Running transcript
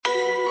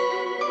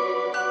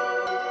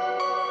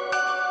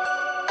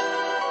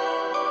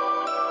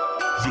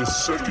The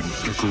Second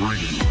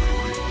Degree.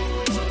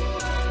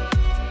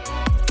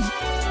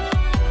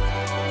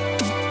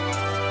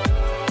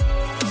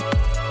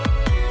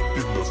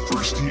 In the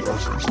Firsty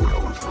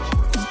Underground.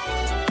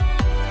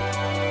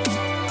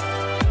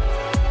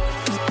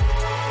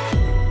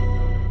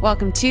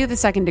 Welcome to The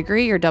Second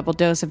Degree, your double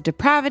dose of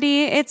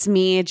depravity. It's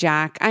me,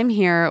 Jack. I'm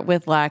here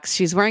with Lex.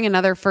 She's wearing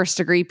another first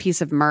degree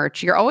piece of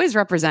merch. You're always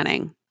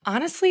representing.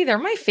 Honestly, they're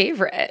my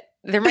favorite.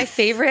 They're my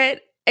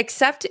favorite,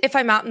 except if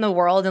I'm out in the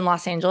world in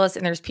Los Angeles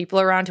and there's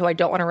people around who I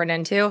don't want to run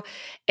into.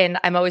 And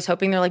I'm always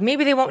hoping they're like,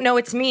 maybe they won't know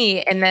it's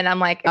me. And then I'm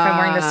like, if I'm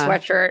wearing this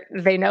sweatshirt,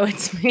 they know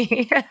it's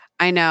me.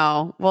 I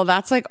know. Well,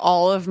 that's like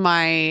all of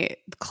my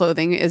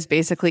clothing is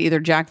basically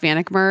either Jack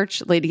Vanek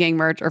merch, Lady Gang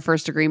merch, or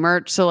First Degree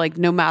merch. So like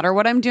no matter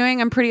what I'm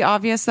doing, I'm pretty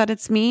obvious that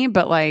it's me,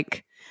 but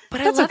like But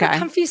that's I love okay. a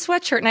comfy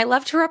sweatshirt and I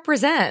love to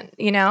represent,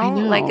 you know? I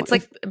know. Like it's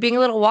like being a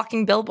little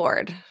walking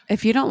billboard.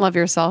 If you don't love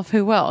yourself,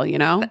 who will, you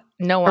know?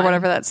 No one. Or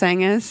whatever that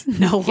saying is.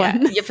 No Yeah,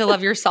 one. you have to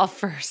love yourself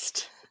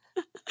first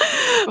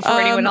before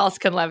anyone else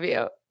can love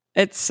you.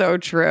 It's so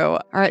true.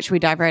 All right, should we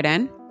dive right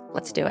in?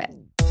 Let's do it.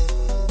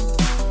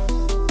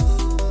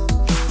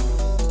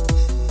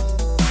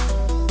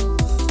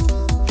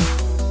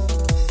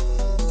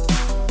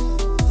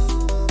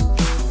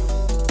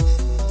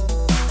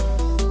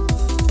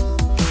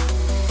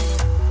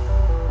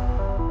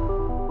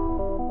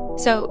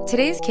 So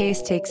today's case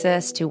takes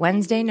us to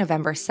Wednesday,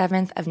 November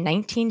 7th of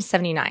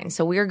 1979.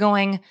 So we're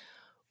going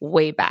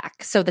way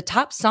back. So the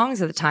top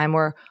songs of the time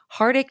were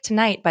Heartache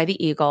Tonight by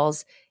the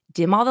Eagles,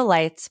 Dim All the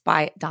Lights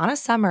by Donna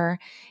Summer,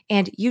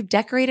 and You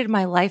Decorated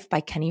My Life by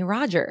Kenny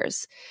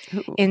Rogers.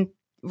 Ooh.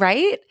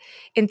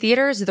 In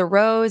theaters, The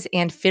Rose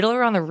and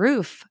Fiddler on the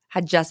Roof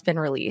had just been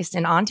released,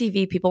 and on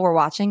TV, people were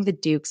watching The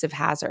Dukes of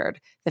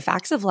Hazzard, The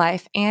Facts of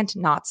Life, and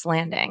Knots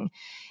Landing.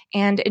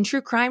 And in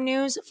true crime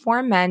news,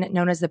 4 men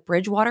known as the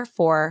Bridgewater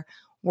Four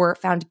were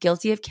found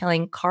guilty of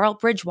killing Carl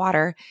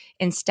Bridgewater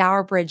in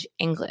Stourbridge,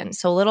 England.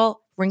 So a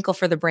little wrinkle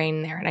for the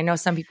brain there. And I know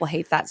some people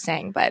hate that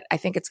saying, but I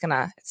think it's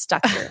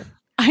stuck here.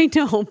 I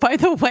know. By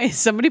the way,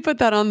 somebody put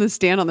that on the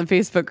stand on the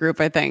Facebook group,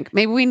 I think.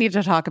 Maybe we need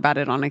to talk about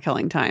it on A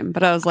Killing Time.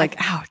 But I was like,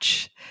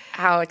 ouch.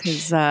 Ouch.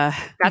 Because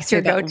That's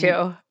your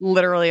go-to.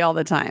 Literally all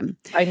the time.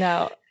 I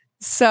know.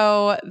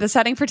 So the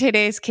setting for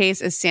today's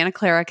case is Santa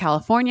Clara,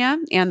 California,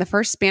 and the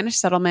first Spanish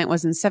settlement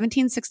was in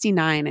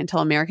 1769 until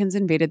Americans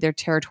invaded their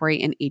territory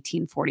in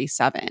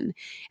 1847.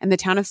 And the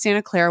town of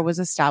Santa Clara was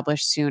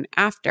established soon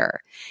after.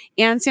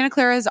 And Santa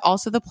Clara is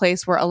also the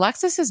place where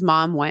Alexis's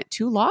mom went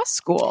to law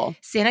school.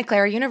 Santa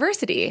Clara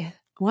University.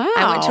 Wow.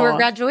 I went to her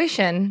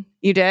graduation.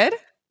 You did?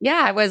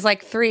 Yeah, I was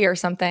like 3 or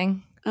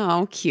something.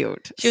 Oh,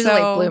 cute. She was a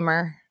late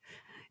bloomer.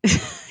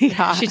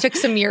 Yeah. She took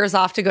some years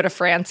off to go to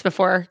France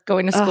before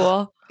going to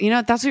school. You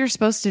know, that's what you're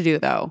supposed to do,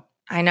 though.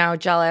 I know,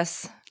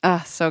 jealous.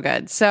 So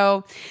good.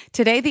 So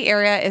today the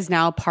area is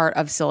now part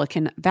of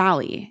Silicon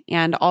Valley.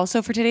 And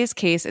also for today's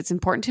case, it's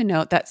important to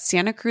note that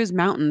Santa Cruz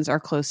Mountains are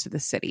close to the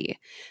city.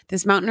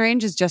 This mountain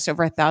range is just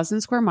over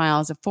 1,000 square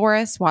miles of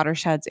forests,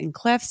 watersheds, and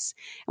cliffs.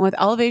 And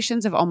with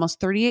elevations of almost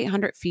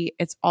 3,800 feet,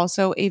 it's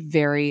also a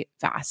very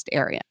vast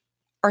area.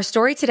 Our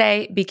story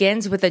today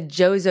begins with the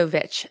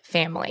Jozovich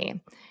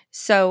family.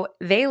 So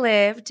they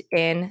lived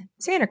in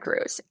Santa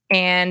Cruz,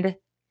 and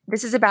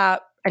this is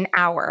about an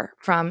hour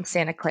from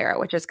Santa Clara,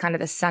 which is kind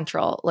of the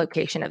central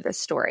location of this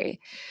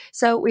story.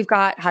 So we've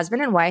got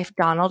husband and wife,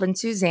 Donald and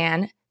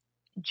Suzanne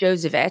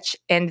Jozovich,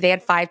 and they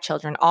had 5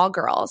 children, all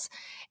girls.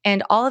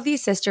 And all of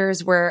these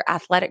sisters were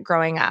athletic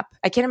growing up.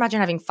 I can't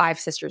imagine having 5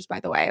 sisters, by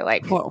the way.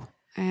 Like, whoa,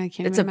 I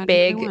can't it's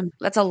imagine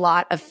that's a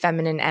lot of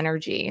feminine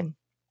energy.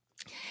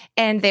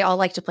 And they all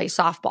like to play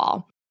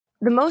softball.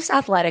 The most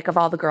athletic of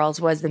all the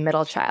girls was the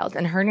middle child,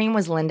 and her name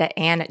was Linda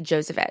Ann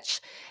Jozovich.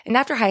 And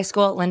after high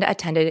school, Linda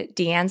attended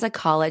De Anza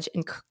College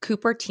in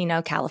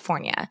Cupertino,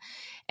 California.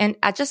 And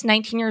at just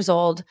 19 years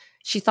old,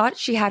 she thought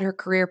she had her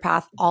career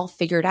path all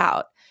figured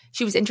out.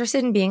 She was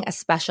interested in being a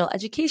special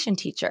education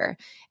teacher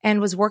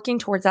and was working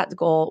towards that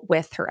goal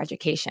with her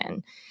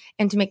education.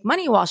 And to make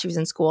money while she was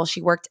in school,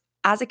 she worked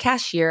as a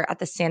cashier at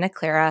the Santa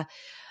Clara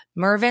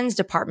Mervyn's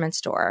department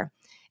store.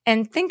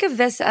 And think of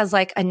this as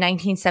like a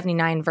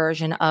 1979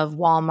 version of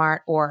Walmart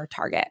or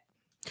Target.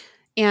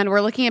 And we're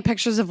looking at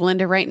pictures of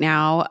Linda right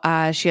now.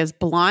 She has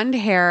blonde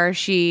hair.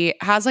 She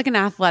has like an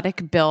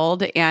athletic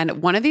build.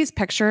 And one of these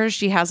pictures,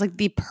 she has like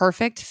the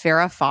perfect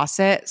Farrah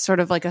Fawcett, sort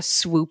of like a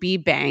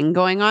swoopy bang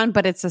going on,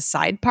 but it's a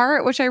side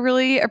part, which I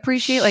really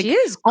appreciate. Like She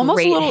is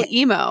almost a great. little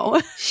emo.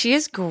 She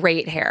has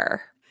great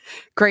hair.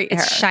 Great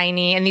hair. It's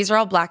shiny. And these are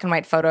all black and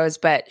white photos,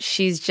 but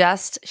she's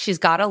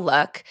got a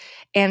look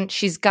and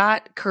she's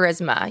got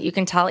charisma. You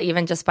can tell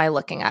even just by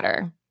looking at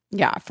her.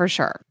 Yeah, for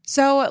sure.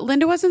 So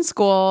Linda was in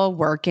school,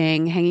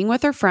 working, hanging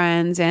with her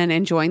friends, and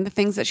enjoying the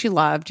things that she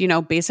loved, you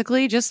know,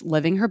 basically just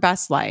living her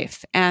best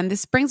life. And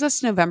this brings us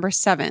to November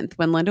 7th,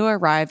 when Linda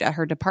arrived at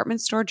her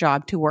department store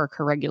job to work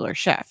her regular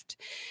shift.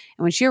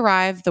 And when she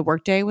arrived, the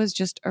workday was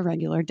just a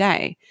regular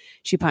day.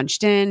 She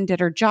punched in,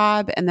 did her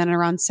job, and then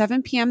around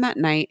 7 p.m. that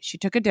night, she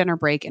took a dinner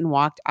break and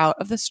walked out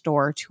of the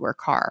store to her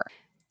car.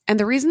 And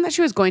the reason that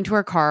she was going to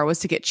her car was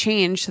to get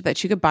change so that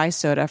she could buy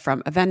soda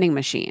from a vending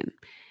machine.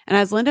 And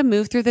as Linda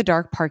moved through the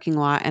dark parking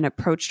lot and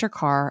approached her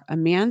car, a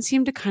man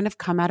seemed to kind of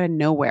come out of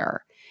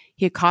nowhere.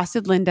 He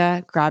accosted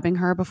Linda, grabbing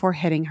her before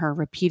hitting her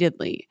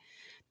repeatedly.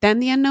 Then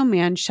the unknown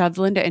man shoved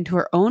Linda into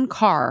her own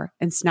car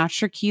and snatched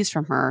her keys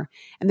from her,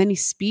 and then he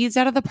speeds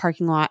out of the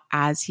parking lot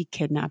as he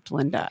kidnapped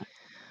Linda.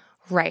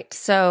 Right.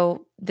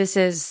 So this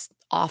is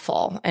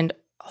awful and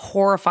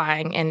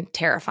horrifying and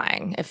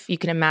terrifying, if you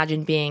can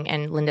imagine being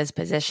in Linda's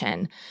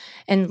position.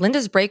 And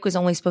Linda's break was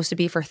only supposed to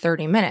be for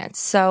 30 minutes.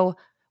 So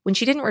when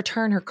she didn't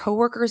return, her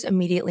coworkers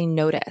immediately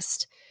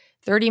noticed.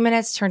 30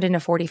 minutes turned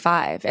into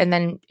 45 and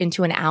then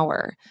into an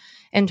hour.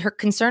 And her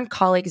concerned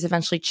colleagues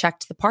eventually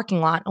checked the parking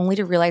lot only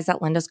to realize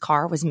that Linda's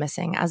car was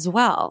missing as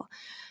well.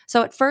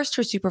 So at first,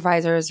 her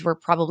supervisors were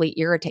probably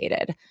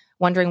irritated,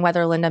 wondering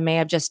whether Linda may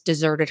have just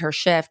deserted her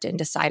shift and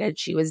decided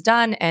she was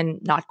done and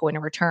not going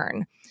to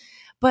return.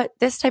 But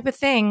this type of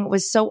thing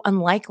was so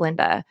unlike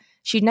Linda.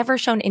 She'd never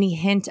shown any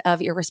hint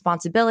of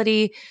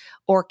irresponsibility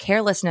or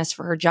carelessness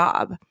for her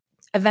job.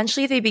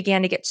 Eventually, they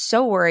began to get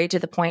so worried to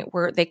the point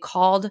where they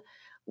called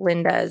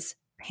Linda's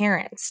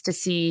parents to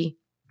see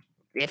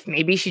if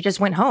maybe she just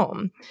went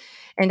home.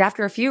 And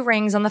after a few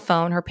rings on the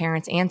phone, her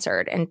parents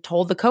answered and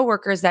told the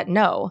coworkers that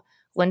no,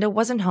 Linda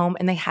wasn't home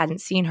and they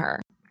hadn't seen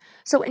her.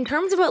 So in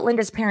terms of what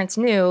Linda's parents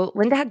knew,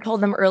 Linda had told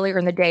them earlier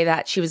in the day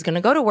that she was going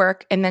to go to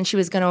work and then she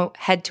was going to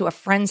head to a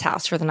friend's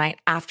house for the night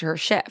after her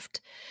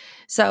shift.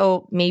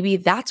 So maybe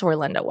that's where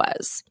Linda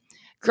was.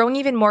 Growing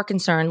even more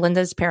concerned,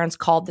 Linda's parents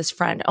called this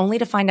friend only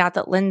to find out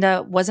that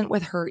Linda wasn't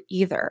with her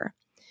either.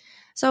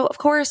 So, of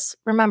course,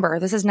 remember,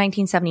 this is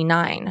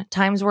 1979.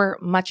 Times were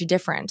much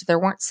different. There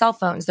weren't cell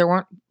phones. There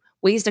weren't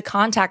ways to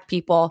contact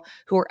people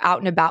who were out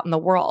and about in the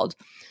world.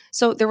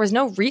 So there was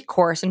no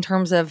recourse in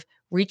terms of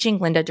reaching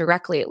Linda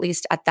directly, at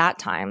least at that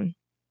time.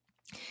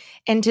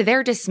 And to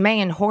their dismay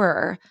and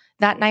horror,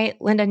 that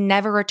night, Linda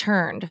never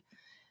returned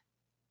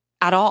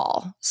at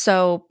all.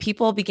 So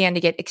people began to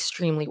get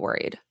extremely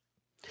worried.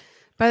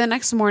 By the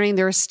next morning,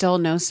 there was still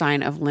no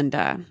sign of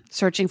Linda.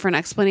 Searching for an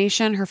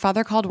explanation, her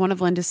father called one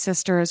of Linda's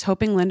sisters,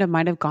 hoping Linda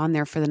might have gone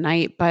there for the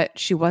night, but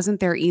she wasn't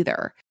there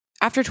either.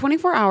 After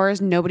 24 hours,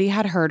 nobody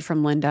had heard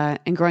from Linda,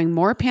 and growing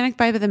more panicked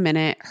by the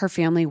minute, her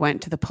family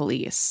went to the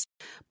police.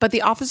 But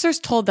the officers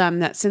told them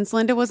that since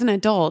Linda was an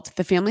adult,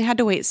 the family had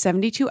to wait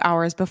 72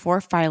 hours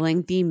before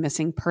filing the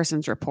missing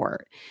persons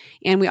report.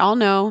 And we all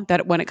know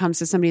that when it comes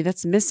to somebody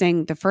that's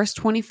missing, the first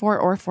 24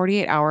 or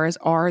 48 hours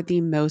are the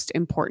most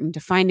important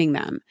to finding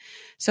them.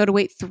 So to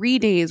wait 3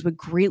 days would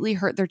greatly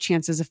hurt their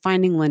chances of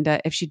finding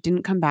Linda if she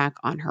didn't come back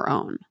on her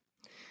own.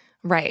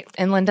 Right.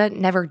 And Linda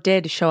never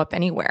did show up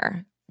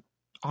anywhere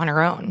on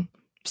her own.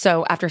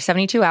 So after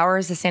 72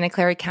 hours, the Santa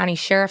Clara County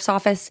Sheriff's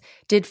Office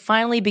did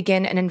finally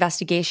begin an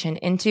investigation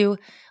into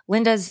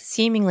Linda's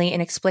seemingly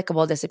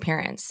inexplicable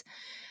disappearance.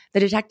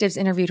 The detectives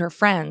interviewed her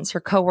friends, her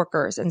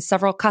coworkers, and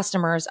several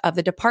customers of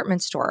the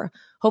department store,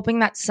 hoping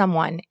that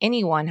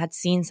anyone had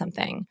seen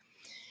something.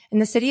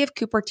 And the city of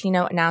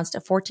Cupertino announced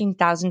a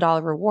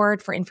 $14,000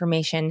 reward for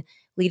information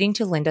leading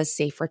to Linda's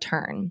safe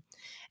return.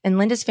 And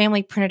Linda's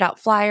family printed out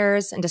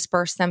flyers and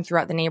dispersed them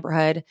throughout the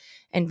neighborhood,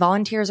 and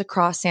volunteers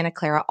across Santa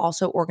Clara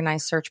also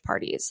organized search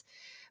parties.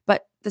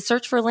 But the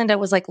search for Linda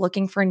was like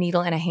looking for a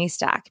needle in a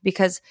haystack,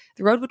 because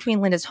the road between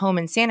Linda's home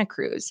in Santa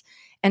Cruz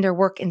and her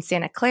work in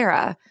Santa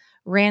Clara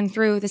ran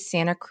through the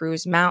Santa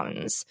Cruz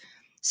Mountains.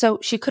 So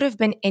she could have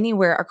been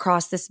anywhere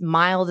across this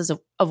miles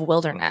of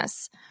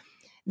wilderness.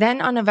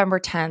 Then on November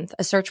 10th,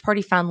 a search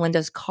party found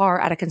Linda's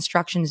car at a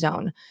construction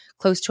zone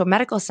close to a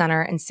medical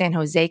center in San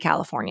Jose,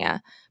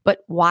 California. But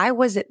why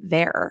was it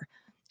there?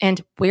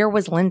 And where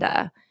was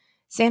Linda?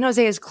 San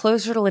Jose is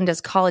closer to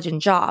Linda's college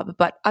and job,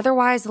 but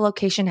otherwise the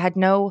location had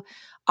no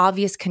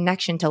obvious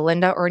connection to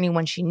Linda or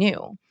anyone she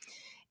knew.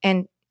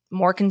 And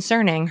more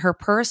concerning, her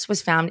purse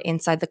was found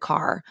inside the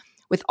car,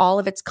 with all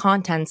of its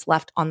contents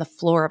left on the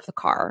floor of the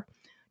car.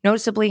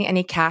 Noticeably,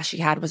 any cash she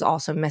had was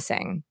also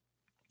missing.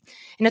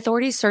 And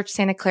authorities searched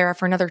Santa Clara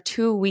for another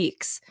 2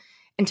 weeks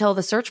until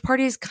the search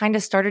parties kind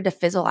of started to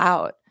fizzle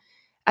out.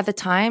 At the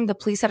time, the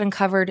police had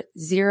uncovered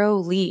 0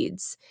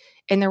 leads,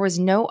 and there was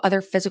no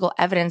other physical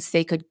evidence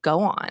they could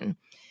go on.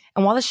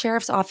 And while the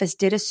sheriff's office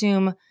did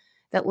assume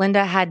that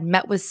Linda had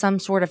met with some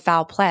sort of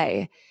foul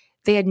play,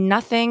 they had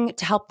nothing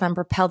to help them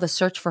propel the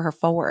search for her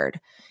forward,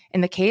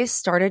 and the case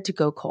started to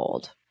go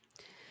cold.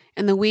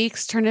 And the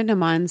weeks turned into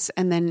months,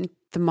 and then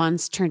the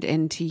months turned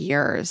into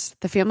years.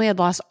 The family had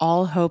lost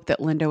all hope that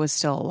Linda was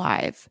still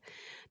alive.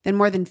 Then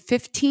more than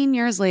 15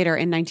 years later,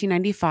 in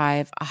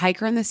 1995, a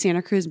hiker in the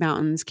Santa Cruz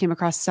Mountains came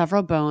across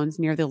several bones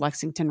near the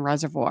Lexington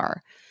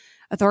Reservoir.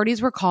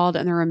 Authorities were called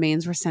and the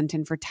remains were sent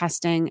in for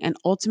testing, and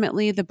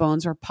ultimately the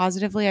bones were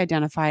positively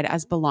identified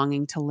as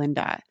belonging to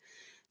Linda.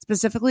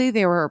 Specifically,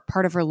 they were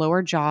part of her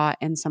lower jaw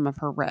and some of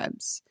her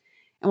ribs.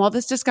 And while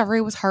this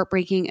discovery was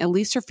heartbreaking, at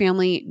least her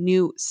family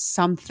knew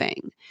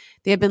something.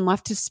 They had been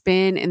left to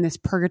spin in this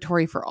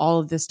purgatory for all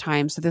of this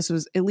time, so this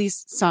was at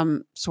least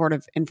some sort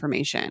of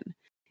information.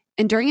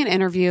 And during an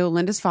interview,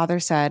 Linda's father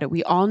said,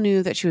 "We all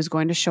knew that she was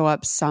going to show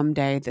up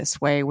someday this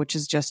way," which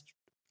is just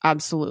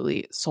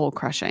absolutely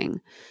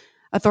soul-crushing.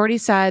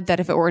 Authorities said that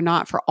if it were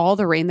not for all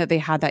the rain that they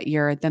had that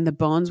year, then the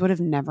bones would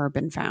have never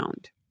been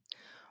found.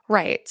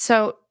 Right.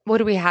 So what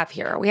do we have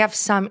here? We have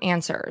some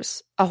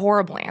answers. A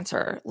horrible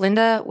answer.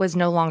 Linda was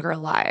no longer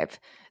alive.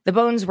 The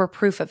bones were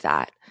proof of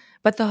that.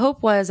 But the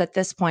hope was at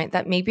this point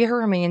that maybe her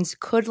remains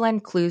could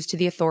lend clues to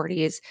the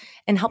authorities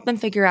and help them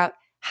figure out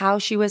how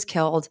she was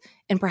killed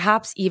and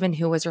perhaps even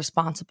who was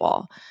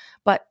responsible.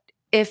 But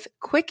if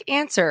quick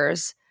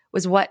answers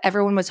was what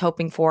everyone was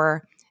hoping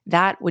for,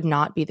 that would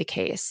not be the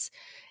case.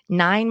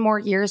 9 more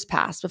years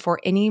passed before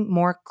any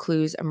more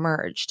clues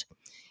emerged.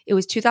 It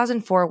was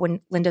 2004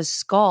 when Linda's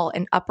skull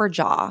and upper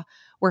jaw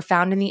were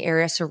found in the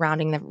area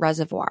surrounding the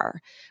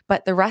reservoir,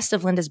 but the rest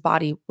of Linda's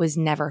body was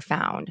never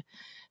found.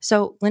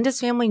 So Linda's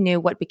family knew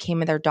what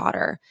became of their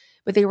daughter,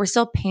 but they were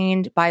still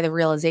pained by the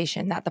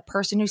realization that the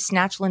person who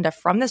snatched Linda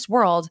from this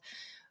world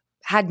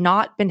had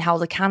not been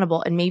held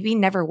accountable and maybe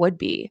never would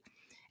be.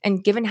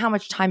 And given how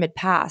much time had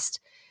passed,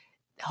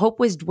 hope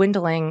was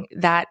dwindling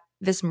that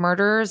this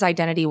murderer's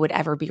identity would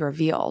ever be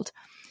revealed.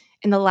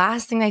 And the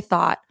last thing they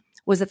thought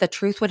was that the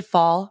truth would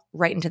fall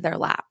right into their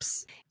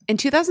laps. In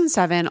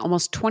 2007,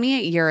 almost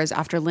 28 years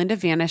after Linda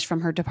vanished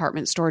from her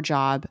department store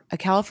job, a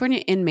California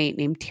inmate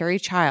named Terry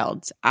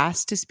Childs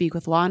asked to speak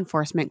with law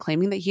enforcement,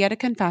 claiming that he had a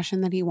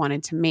confession that he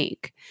wanted to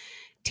make.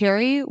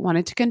 Terry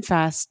wanted to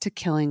confess to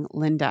killing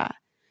Linda.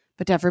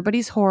 But to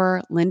everybody's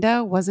horror,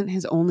 Linda wasn't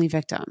his only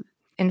victim.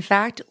 In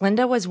fact,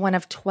 Linda was one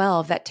of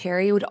 12 that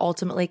Terry would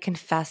ultimately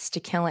confess to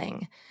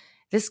killing.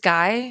 This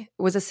guy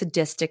was a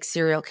sadistic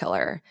serial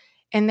killer.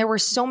 And there were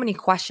so many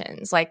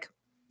questions, like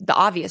the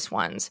obvious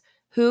ones.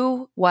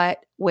 Who,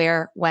 what,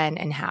 where, when,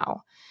 and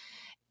how?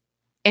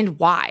 And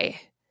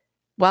why?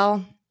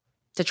 Well,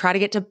 to try to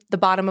get to the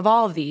bottom of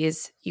all of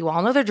these, you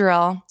all know the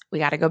drill. We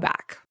got to go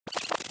back.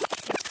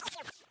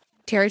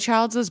 Terry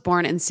Childs was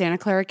born in Santa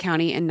Clara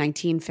County in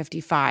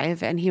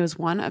 1955, and he was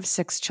one of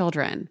 6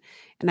 children.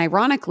 And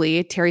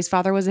ironically, Terry's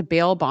father was a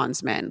bail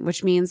bondsman,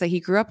 which means that he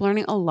grew up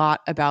learning a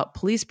lot about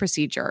police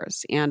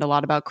procedures and a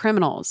lot about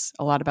criminals,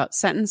 a lot about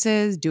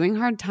sentences, doing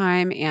hard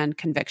time, and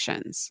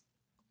convictions.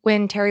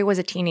 When Terry was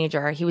a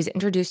teenager, he was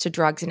introduced to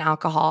drugs and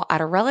alcohol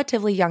at a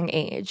relatively young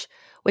age,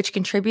 which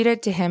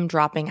contributed to him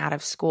dropping out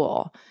of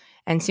school.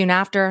 And soon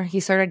after,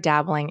 he started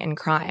dabbling in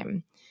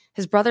crime.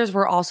 His brothers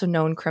were also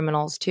known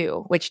criminals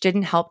too, which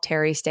didn't help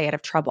Terry stay out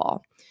of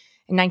trouble.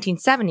 In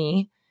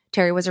 1970,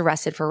 Terry was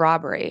arrested for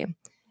robbery.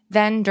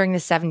 Then, during the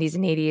 70s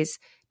and 80s,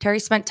 Terry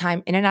spent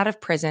time in and out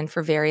of prison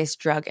for various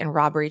drug and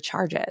robbery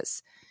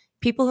charges.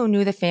 People who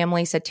knew the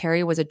family said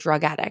Terry was a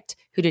drug addict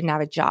who didn't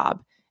have a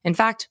job. In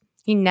fact,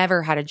 he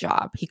never had a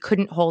job. He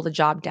couldn't hold a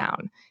job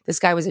down. This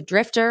guy was a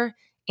drifter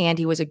and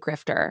he was a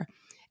grifter.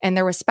 And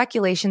there was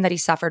speculation that he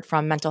suffered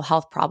from mental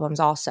health problems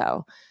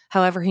also.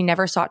 However, he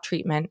never sought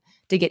treatment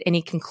to get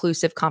any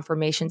conclusive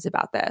confirmations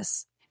about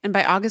this. And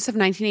by August of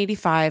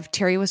 1985,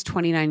 Terry was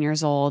 29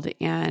 years old.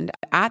 And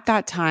at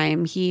that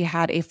time, he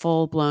had a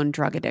full-blown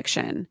drug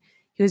addiction.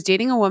 He was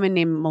dating a woman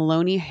named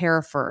Maloney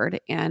Hereford,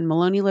 and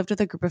Maloney lived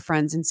with a group of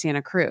friends in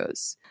Santa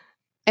Cruz.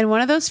 And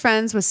one of those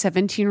friends was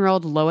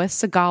 17-year-old Lois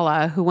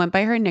Segala, who went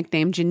by her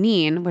nickname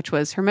Janine, which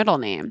was her middle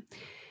name.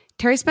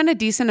 Terry spent a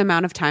decent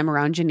amount of time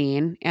around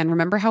Janine, and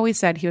remember how we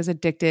said he was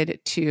addicted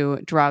to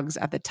drugs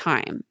at the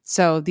time.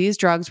 So these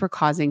drugs were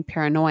causing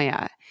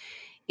paranoia.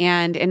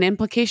 And an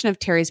implication of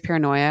Terry's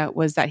paranoia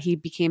was that he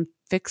became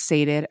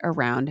fixated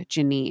around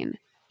Janine.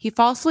 He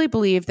falsely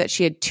believed that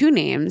she had 2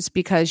 names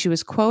because she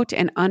was, quote,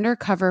 an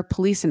undercover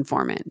police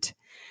informant.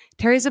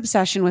 Terry's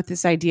obsession with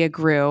this idea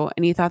grew,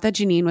 and he thought that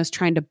Janine was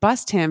trying to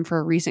bust him for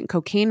a recent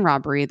cocaine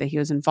robbery that he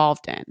was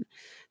involved in.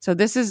 So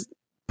this is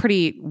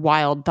pretty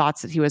wild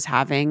thoughts that he was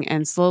having,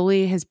 and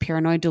slowly his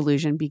paranoid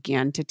delusion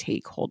began to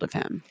take hold of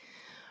him.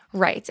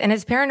 Right. And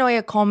his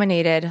paranoia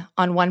culminated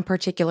on one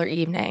particular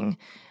evening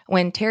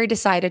when Terry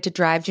decided to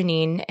drive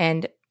Janine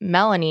and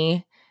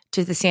Melanie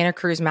to the Santa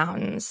Cruz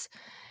Mountains.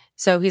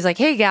 So he's like,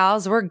 hey,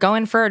 gals, we're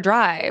going for a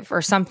drive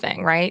or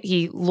something, right?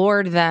 He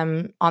lured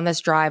them on this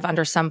drive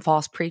under some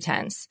false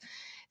pretense.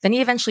 Then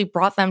he eventually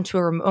brought them to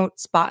a remote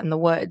spot in the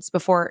woods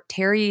before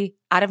Terry,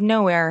 out of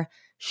nowhere,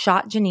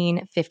 shot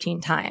Janine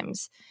 15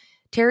 times.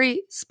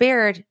 Terry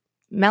spared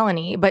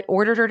Melanie, but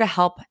ordered her to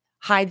help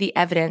hide the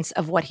evidence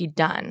of what he'd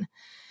done.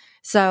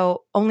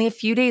 So only a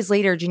few days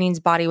later, Janine's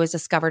body was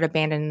discovered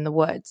abandoned in the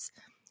woods.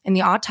 And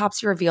the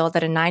autopsy revealed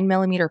that a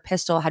 9mm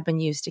pistol had been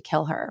used to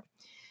kill her.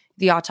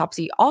 The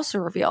autopsy also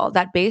revealed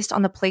that based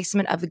on the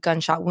placement of the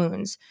gunshot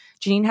wounds,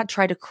 Janine had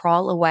tried to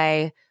crawl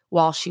away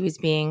while she was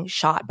being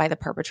shot by the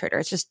perpetrator.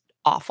 It's just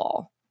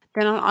awful.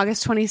 Then on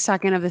August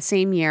 22nd of the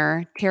same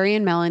year, Terry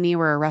and Melanie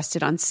were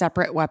arrested on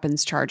separate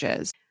weapons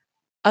charges.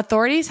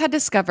 Authorities had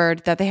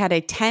discovered that they had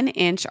a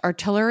 10-inch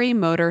artillery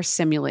motor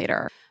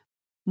simulator.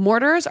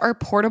 Mortars are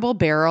portable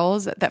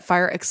barrels that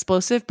fire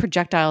explosive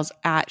projectiles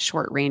at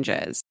short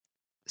ranges.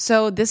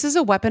 So this is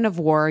a weapon of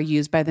war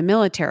used by the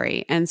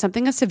military and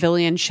something a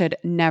civilian should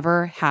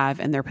never have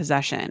in their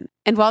possession.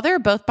 And while they were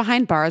both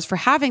behind bars for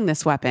having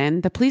this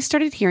weapon, the police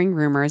started hearing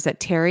rumors that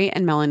Terry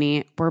and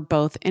Melanie were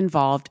both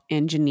involved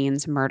in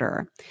Janine's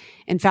murder.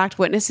 In fact,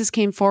 witnesses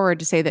came forward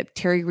to say that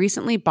Terry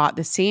recently bought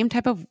the same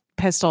type of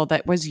pistol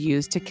that was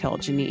used to kill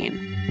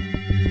Janine.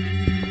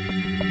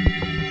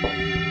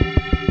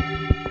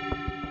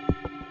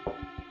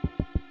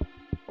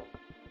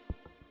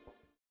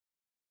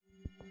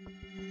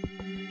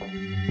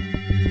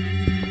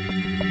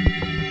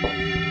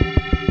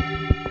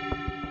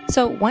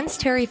 So once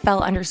Terry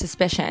fell under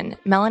suspicion,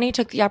 Melanie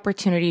took the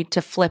opportunity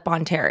to flip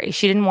on Terry.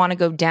 She didn't want to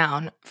go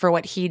down for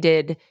what he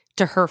did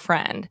to her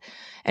friend.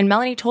 And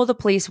Melanie told the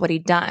police what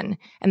he'd done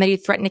and that he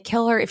threatened to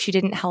kill her if she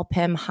didn't help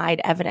him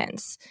hide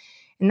evidence.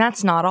 And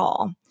that's not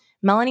all.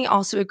 Melanie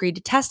also agreed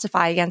to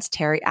testify against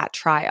Terry at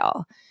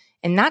trial.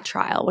 And that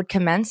trial would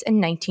commence in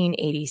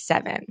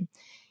 1987.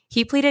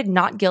 He pleaded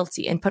not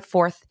guilty and put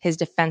forth his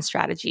defense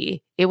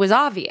strategy. It was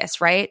obvious,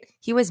 right?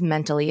 He was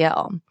mentally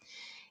ill.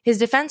 His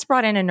defense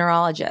brought in a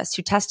neurologist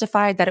who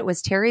testified that it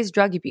was Terry's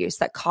drug abuse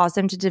that caused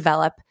him to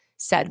develop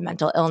said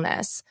mental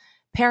illness,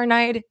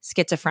 paranoid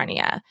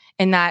schizophrenia,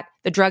 and that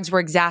the drugs were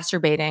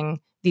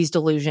exacerbating these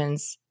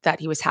delusions that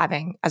he was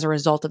having as a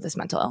result of this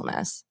mental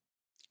illness.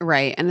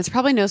 Right. And it's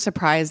probably no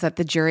surprise that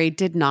the jury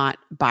did not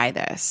buy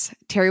this.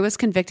 Terry was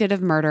convicted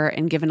of murder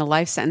and given a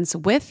life sentence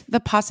with the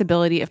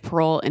possibility of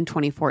parole in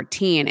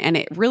 2014. And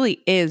it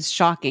really is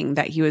shocking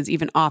that he was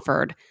even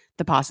offered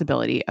the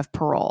possibility of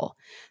parole.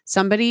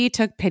 Somebody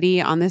took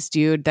pity on this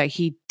dude that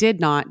he did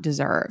not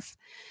deserve.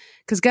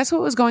 Because guess what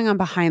was going on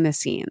behind the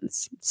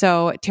scenes?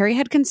 So Terry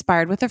had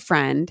conspired with a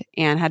friend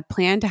and had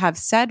planned to have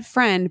said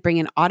friend bring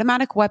an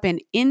automatic weapon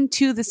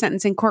into the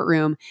sentencing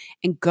courtroom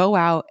and go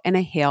out in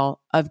a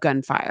hail of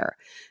gunfire.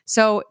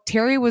 So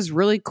Terry was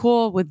really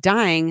cool with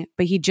dying,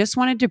 but he just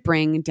wanted to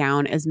bring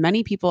down as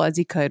many people as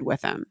he could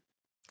with him.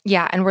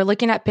 Yeah, and we're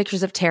looking at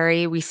pictures of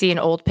Terry. We see an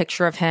old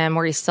picture of him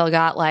where he's still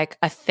got like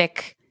a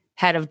thick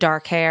head of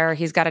dark hair.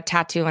 He's got a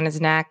tattoo on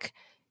his neck.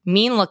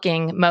 Mean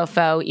looking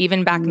mofo,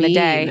 even back in the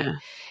day.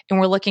 And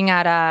we're looking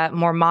at a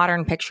more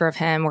modern picture of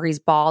him where he's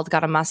bald,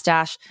 got a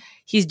mustache.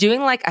 He's doing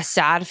like a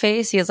sad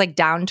face. He has like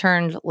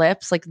downturned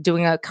lips, like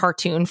doing a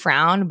cartoon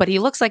frown, but he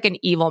looks like an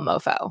evil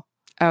mofo.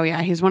 Oh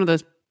yeah. He's one of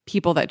those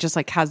people that just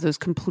like has those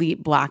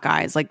complete black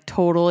eyes, like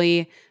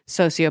totally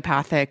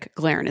sociopathic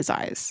glare in his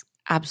eyes.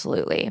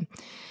 Absolutely.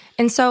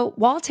 And so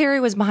while Terry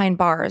was behind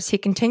bars, he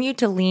continued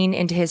to lean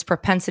into his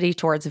propensity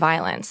towards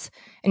violence.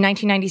 In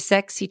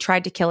 1996, he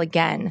tried to kill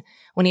again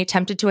when he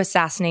attempted to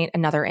assassinate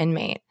another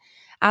inmate.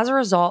 As a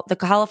result, the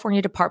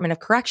California Department of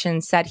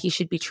Corrections said he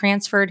should be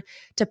transferred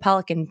to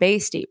Pelican Bay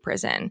State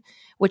Prison,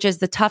 which is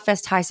the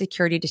toughest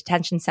high-security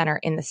detention center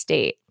in the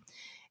state.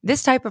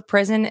 This type of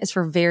prison is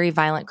for very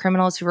violent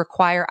criminals who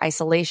require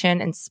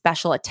isolation and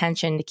special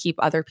attention to keep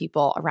other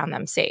people around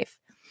them safe.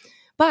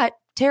 But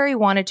Terry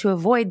wanted to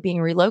avoid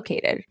being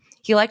relocated.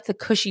 He liked the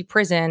cushy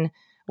prison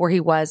where he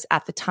was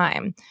at the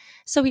time.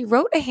 So he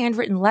wrote a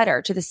handwritten letter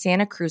to the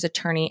Santa Cruz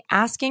attorney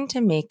asking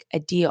to make a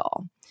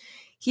deal.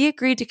 He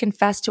agreed to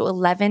confess to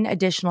 11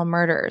 additional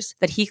murders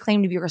that he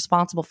claimed to be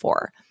responsible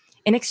for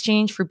in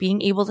exchange for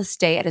being able to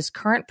stay at his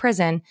current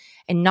prison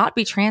and not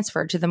be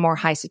transferred to the more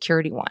high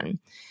security one.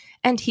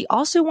 And he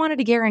also wanted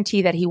to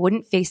guarantee that he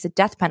wouldn't face the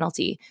death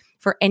penalty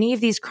for any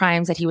of these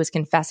crimes that he was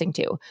confessing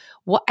to.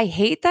 Well, I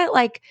hate that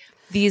like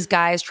these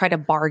guys try to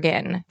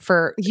bargain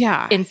for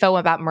info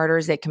about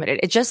murders they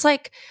committed. It's just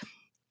like,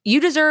 you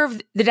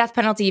deserve the death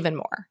penalty even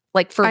more.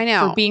 Like for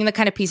being the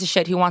kind of piece of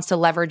shit who wants to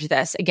leverage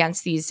this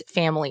against these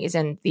families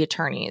and the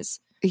attorneys.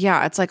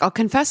 Yeah, it's like, I'll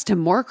confess to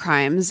more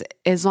crimes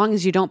as long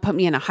as you don't put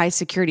me in a high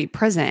security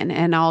prison.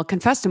 And I'll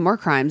confess to more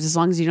crimes as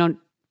long as you don't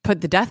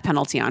put the death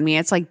penalty on me.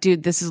 It's like,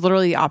 dude, this is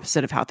literally the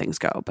opposite of how things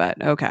go, but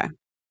okay.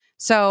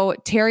 So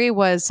Terry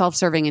was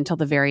self-serving until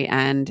the very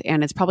end,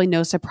 and it's probably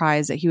no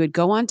surprise that he would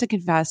go on to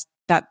confess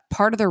that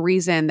part of the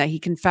reason that he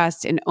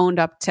confessed and owned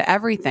up to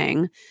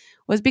everything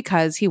was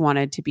because he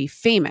wanted to be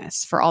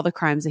famous for all the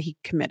crimes that he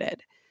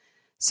committed.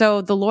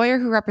 So the lawyer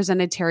who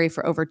represented Terry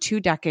for over 2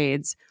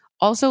 decades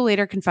also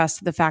later confessed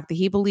to the fact that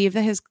he believed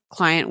that his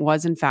client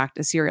was in fact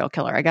a serial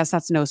killer. I guess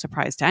that's no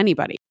surprise to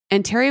anybody.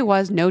 And Terry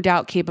was no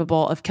doubt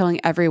capable of killing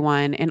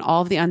everyone in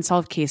all of the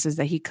unsolved cases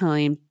that he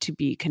claimed to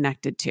be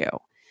connected to.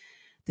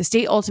 The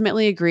state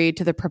ultimately agreed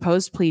to the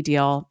proposed plea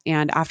deal,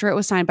 and after it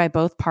was signed by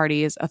both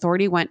parties,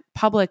 authority went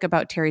public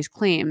about Terry's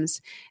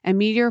claims, and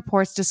media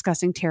reports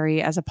discussing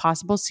Terry as a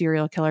possible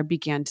serial killer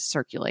began to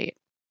circulate.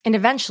 And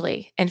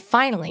eventually, and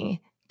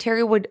finally,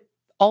 Terry would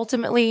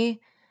ultimately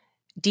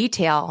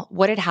detail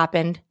what had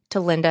happened to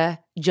Linda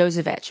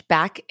Josevich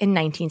back in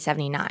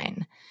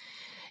 1979.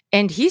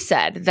 And he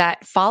said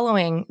that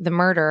following the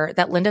murder,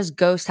 that Linda's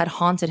ghost had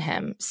haunted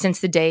him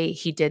since the day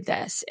he did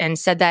this, and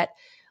said that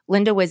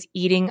Linda was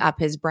eating up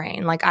his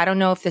brain. Like, I don't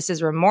know if this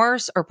is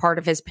remorse or part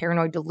of his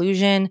paranoid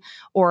delusion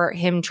or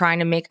him trying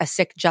to make a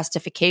sick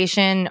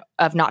justification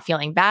of not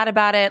feeling bad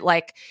about it.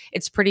 Like,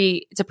 it's a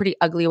pretty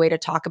ugly way to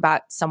talk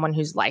about someone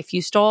whose life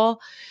you stole.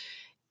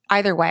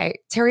 Either way,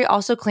 Terry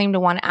also claimed to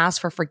want to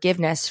ask for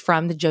forgiveness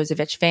from the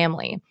Josevich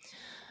family.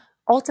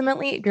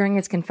 Ultimately, during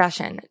his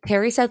confession,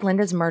 Terry said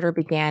Linda's murder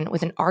began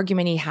with an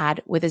argument he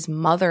had with his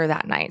mother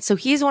that night. So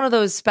he's one of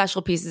those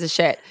special pieces of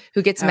shit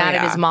who gets mad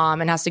at his mom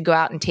and has to go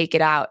out and take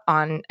it out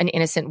on an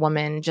innocent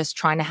woman just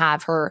trying to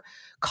have her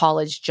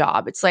college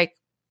job. It's like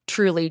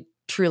truly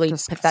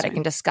disgusting. Pathetic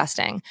and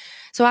disgusting.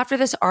 So after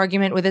this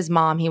argument with his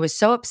mom, he was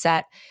so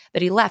upset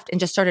that he left and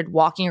just started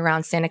walking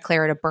around Santa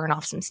Clara to burn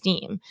off some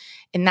steam.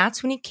 And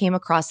that's when he came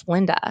across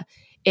Linda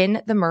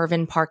in the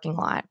Mervyn parking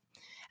lot.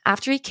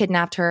 After he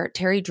kidnapped her,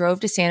 Terry drove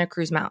to Santa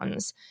Cruz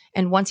Mountains.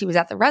 And once he was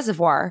at the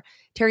reservoir,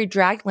 Terry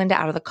dragged Linda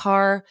out of the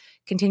car,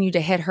 continued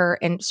to hit her,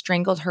 and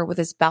strangled her with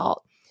his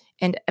belt,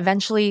 and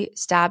eventually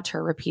stabbed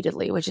her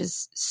repeatedly, which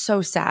is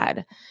so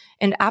sad.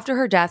 And after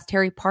her death,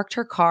 Terry parked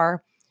her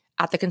car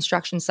at the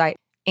construction site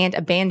and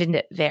abandoned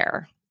it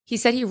there. He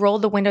said he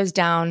rolled the windows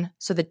down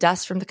so the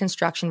dust from the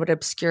construction would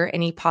obscure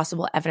any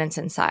possible evidence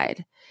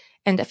inside.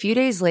 And a few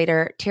days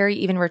later, Terry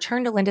even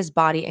returned to Linda's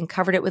body and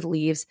covered it with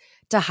leaves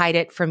to hide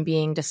it from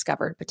being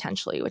discovered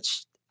potentially,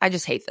 which I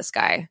just hate this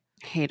guy.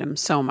 Hate him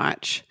so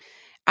much.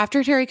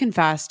 After Terry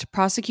confessed,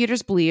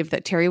 prosecutors believed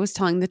that Terry was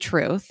telling the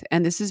truth,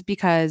 and this is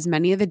because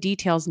many of the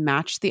details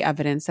matched the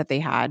evidence that they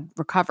had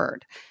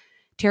recovered.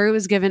 Terry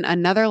was given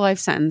another life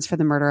sentence for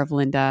the murder of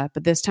Linda,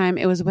 but this time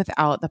it was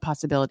without the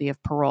possibility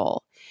of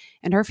parole.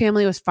 And her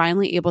family was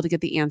finally able to get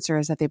the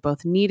answers that they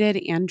both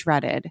needed and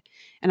dreaded.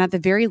 And at the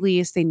very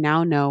least, they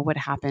now know what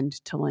happened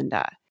to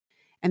Linda.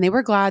 And they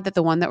were glad that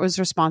the one that was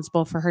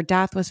responsible for her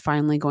death was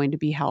finally going to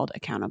be held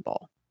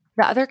accountable.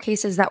 The other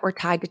cases that were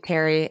tied to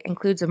Terry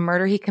includes a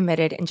murder he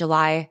committed in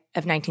July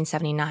of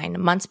 1979,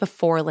 months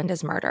before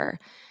Linda's murder.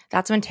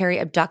 That's when Terry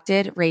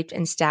abducted, raped,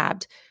 and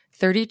stabbed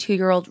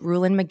 32-year-old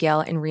Rulin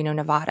McGill in Reno,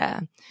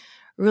 Nevada.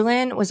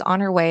 Rulin was on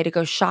her way to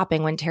go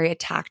shopping when Terry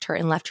attacked her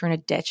and left her in a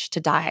ditch to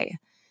die.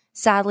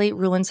 Sadly,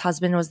 Rulin's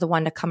husband was the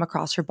one to come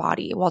across her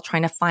body while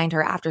trying to find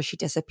her after she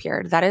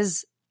disappeared. That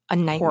is a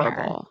nightmare.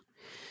 Horrible.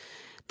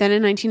 Then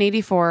in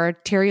 1984,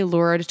 Terry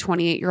lured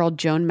 28-year-old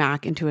Joan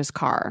Mack into his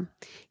car.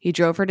 He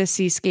drove her to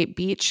Seascape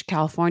Beach,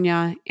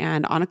 California,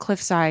 and on a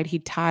cliffside, he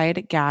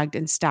tied, gagged,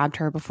 and stabbed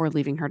her before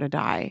leaving her to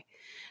die.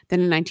 Then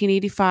in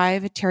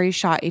 1985, Terry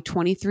shot a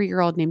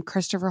 23-year-old named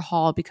Christopher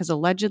Hall because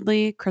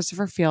allegedly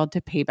Christopher failed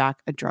to pay back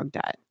a drug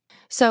debt.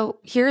 So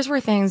here's where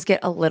things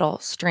get a little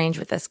strange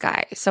with this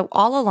guy. So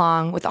all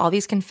along with all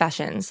these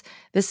confessions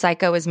this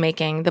psycho is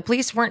making, the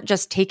police weren't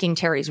just taking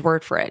Terry's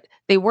word for it.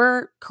 They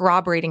were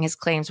corroborating his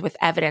claims with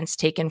evidence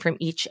taken from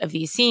each of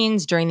these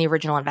scenes during the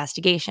original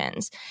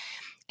investigations.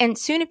 And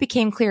soon it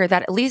became clear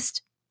that at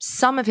least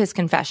some of his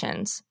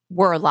confessions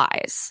were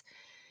lies.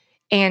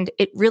 And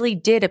it really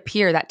did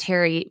appear that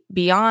Terry,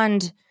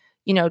 beyond,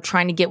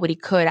 trying to get what he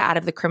could out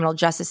of the criminal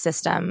justice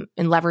system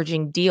and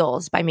leveraging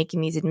deals by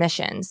making these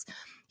admissions,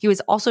 he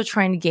was also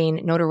trying to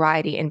gain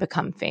notoriety and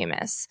become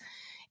famous.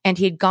 And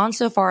he had gone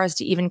so far as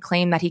to even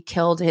claim that he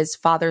killed his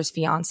father's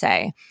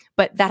fiance,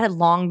 but that had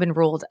long been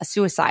ruled a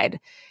suicide.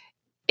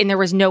 And there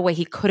was no way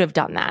he could have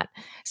done that.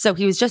 So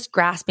he was just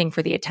grasping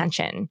for the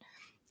attention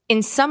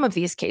in some of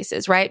these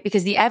cases, right?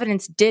 Because the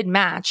evidence did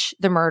match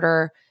the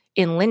murder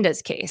in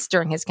Linda's case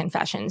during his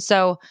confession.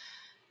 So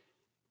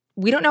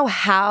we don't know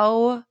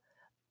how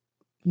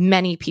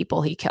many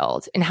people he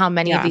killed and how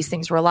many of these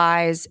things were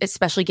lies,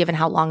 especially given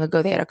how long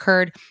ago they had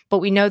occurred. But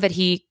we know that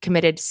he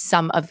committed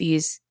some of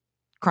these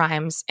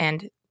crimes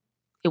and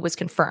it was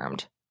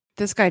confirmed.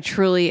 This guy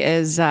truly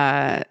is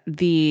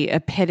the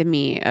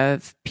epitome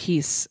of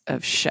piece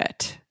of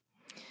shit.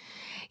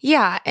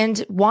 Yeah.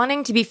 And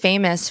wanting to be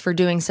famous for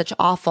doing such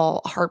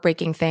awful,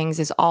 heartbreaking things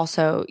is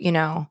also,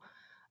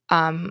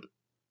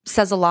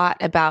 says a lot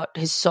about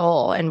his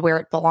soul and where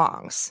it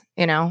belongs,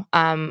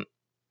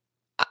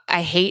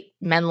 I hate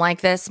men like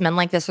this. Men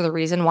like this are the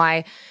reason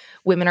why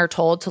women are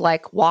told to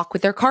walk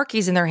with their car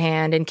keys in their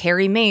hand and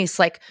carry mace.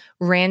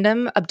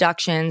 Random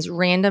abductions,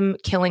 random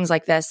killings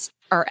like this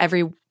are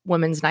every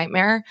woman's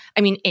nightmare.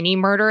 I mean, any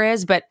murder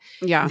is, but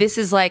this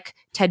is like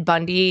Ted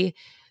Bundy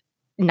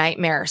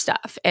nightmare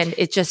stuff. And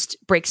it just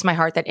breaks my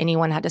heart that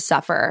anyone had to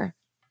suffer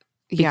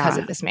because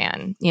of this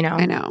man,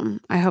 I know.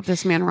 I hope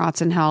this man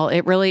rots in hell.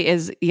 It really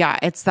is. Yeah.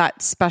 It's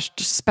that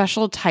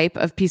special type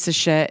of piece of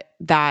shit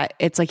that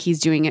it's like he's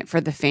doing it for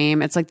the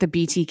fame. It's like the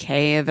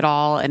BTK of it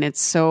all. And it's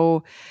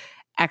so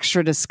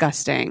extra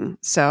disgusting.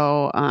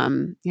 So,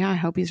 I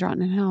hope he's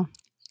rotten in hell.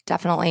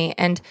 Definitely.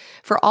 And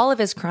for all of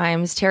his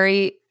crimes,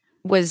 Terry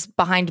was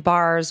behind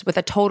bars with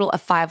a total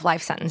of 5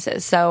 life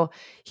sentences. So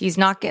he's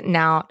not getting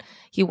out.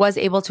 He was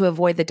able to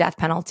avoid the death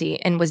penalty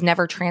and was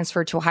never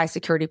transferred to a high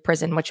security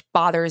prison, which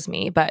bothers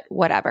me, but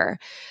whatever.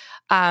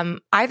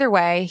 Either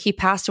way, he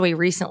passed away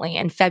recently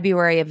in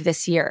February of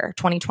this year,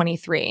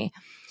 2023,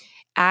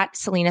 at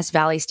Salinas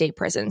Valley State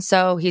Prison.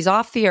 So he's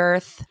off the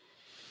earth,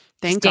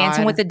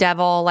 dancing with the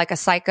devil like a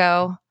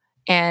psycho,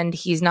 and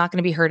he's not going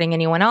to be hurting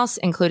anyone else,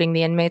 including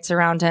the inmates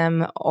around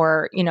him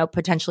or,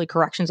 potentially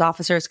corrections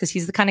officers, because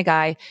he's the kind of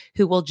guy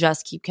who will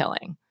just keep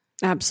killing.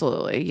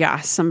 Absolutely.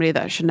 Yeah. Somebody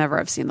that should never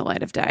have seen the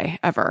light of day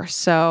ever.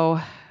 So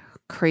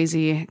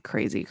Crazy,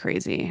 crazy,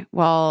 crazy.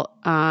 Well,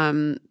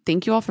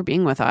 thank you all for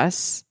being with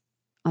us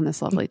on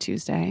this lovely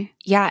Tuesday.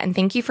 Yeah. And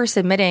thank you for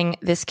submitting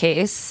this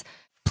case.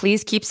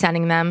 Please keep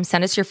sending them.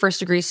 Send us your first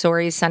degree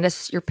stories. Send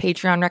us your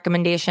Patreon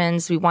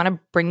recommendations. We want to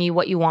bring you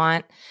what you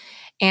want.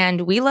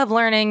 And we love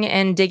learning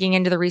and digging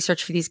into the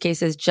research for these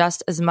cases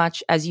just as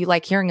much as you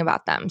like hearing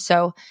about them.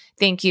 So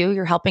thank you.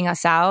 You're helping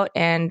us out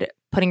and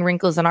putting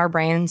wrinkles in our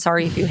brain.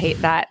 Sorry if you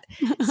hate that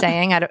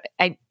saying.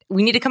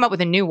 We need to come up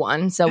with a new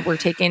one. So we're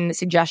taking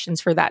suggestions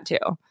for that too.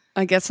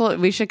 I guess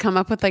we should come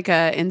up with like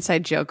a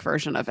inside joke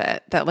version of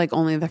it that like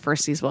only the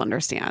firsties will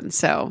understand.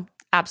 So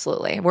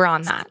absolutely. We're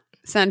on that.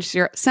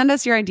 Send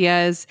us your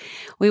ideas.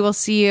 We will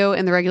see you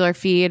in the regular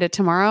feed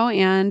tomorrow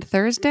and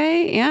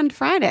Thursday and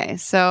Friday.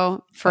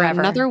 So forever.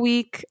 Another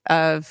week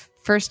of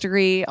First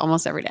Degree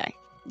almost every day.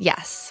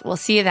 Yes. We'll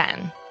see you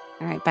then.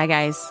 All right. Bye,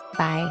 guys.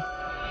 Bye.